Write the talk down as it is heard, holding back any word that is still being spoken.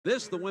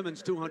This, the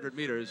women's 200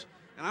 meters,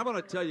 and I want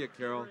to tell you,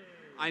 Carol,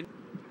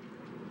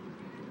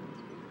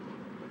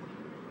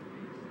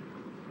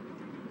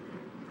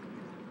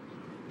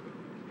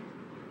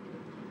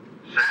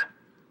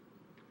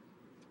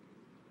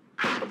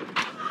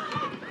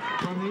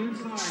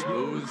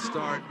 smooth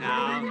start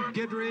now.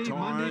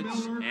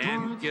 Torrance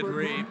and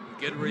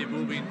Gidry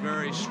moving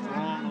very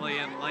strongly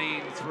in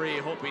lane 3,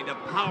 hoping to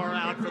power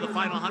out for the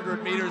final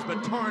 100 meters,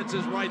 but Torrance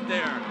is right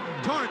there.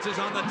 Torrance is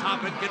on the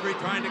top, and Gidry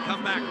trying to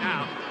come back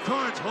now.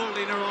 Torrance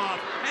holding her off,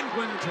 and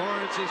Gwen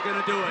Torrance is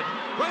going to do it.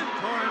 Gwen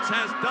Torrance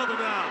has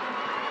doubled out.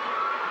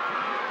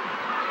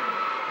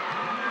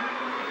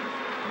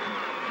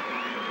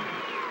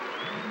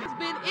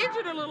 Been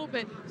injured a little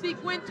bit. See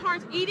Gwen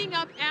Torrance eating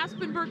up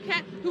Aspen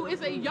Burkett, who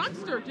is a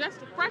youngster, just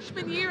a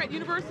freshman year at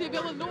University of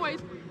Illinois.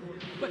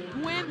 But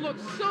Gwen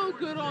looks so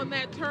good on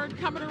that turn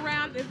coming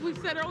around. As we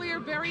said earlier,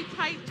 very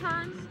tight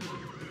turns.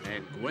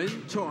 And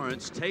Gwen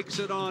Torrance takes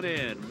it on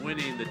in,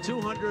 winning the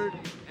 200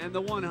 and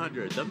the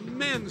 100. The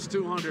men's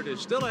 200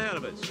 is still ahead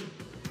of us.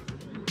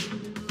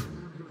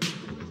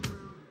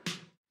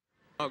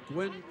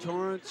 Gwen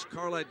Torrance,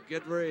 Carlette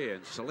Gidry,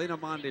 and Selena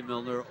Mondi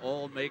Milner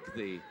all make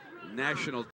the national